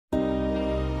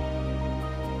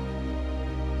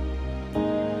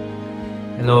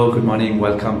Hello, good morning,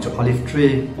 welcome to Olive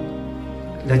Tree.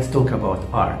 Let's talk about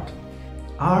art.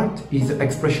 Art is the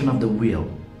expression of the will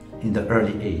in the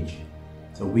early age.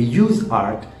 So we use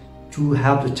art to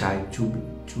help the child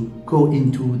to go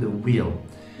into the will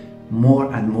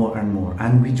more and more and more.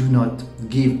 And we do not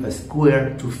give a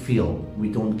square to fill. We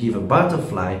don't give a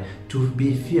butterfly to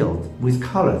be filled with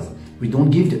colors. We don't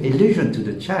give the illusion to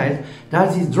the child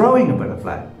that he's drawing a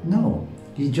butterfly. No,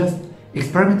 he just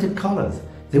experimented colors.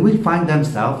 They will find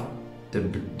themselves the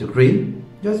green,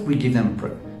 just we give them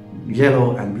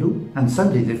yellow and blue, and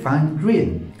suddenly they find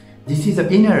green. This is the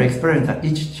inner experience that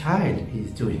each child is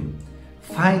doing,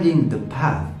 finding the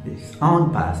path, his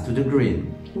own path to the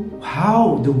green.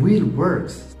 How the will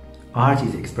works. Art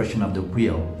is expression of the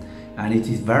will, and it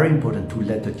is very important to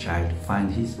let the child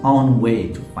find his own way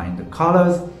to find the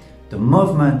colors, the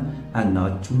movement, and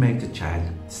not to make the child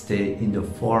stay in the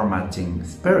formatting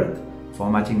spirit,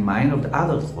 formatting mind of the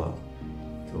adult world.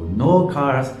 So no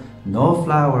cars, no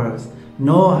flowers,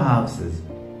 no houses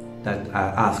that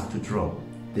are asked to draw.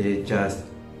 They just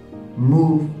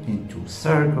move into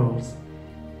circles,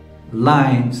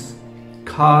 lines,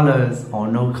 colors or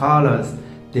no colors.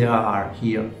 They are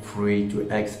here free to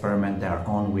experiment their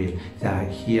own will. They are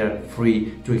here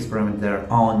free to experiment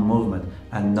their own movement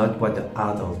and not what the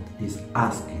adult is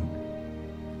asking.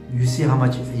 You see how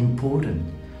much it's important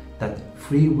that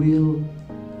free will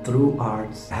through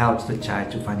arts helps the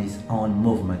child to find his own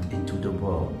movement into the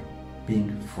world,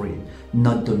 being free,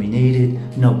 not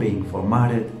dominated, not being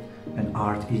formatted. And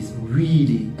art is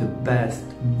really the best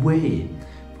way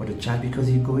for the child because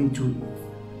he's going to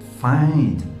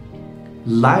find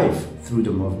life through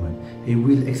the movement. He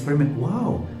will experiment,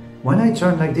 wow, when I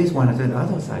turn like this, when I turn the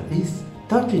other side, it's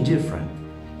totally different.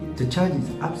 The child is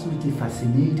absolutely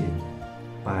fascinated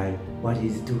by what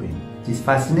he's doing. This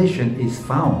fascination is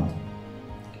found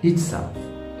itself,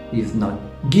 is not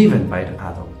given by the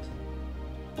adult.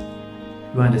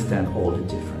 You understand all the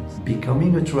difference.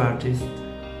 Becoming a true artist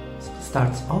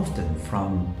starts often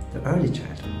from the early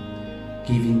childhood,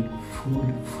 giving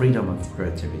full freedom of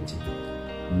creativity.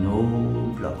 No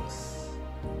blocks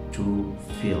to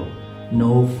fill,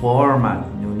 no format,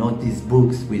 not these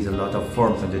books with a lot of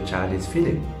forms that the child is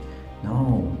filling.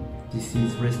 No, this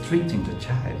is restricting the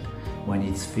child when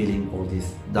it's filling all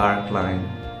this dark line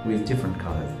with different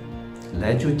colors.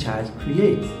 Let your child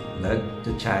create. Let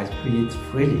the child create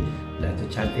freely. Let the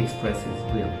child express his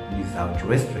will without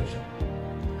restriction.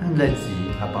 And let's see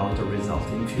about the result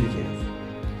in a few years.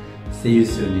 See you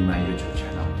soon in my YouTube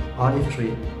channel, Olive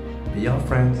Tree. Be your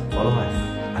friend, follow us.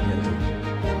 À bientôt.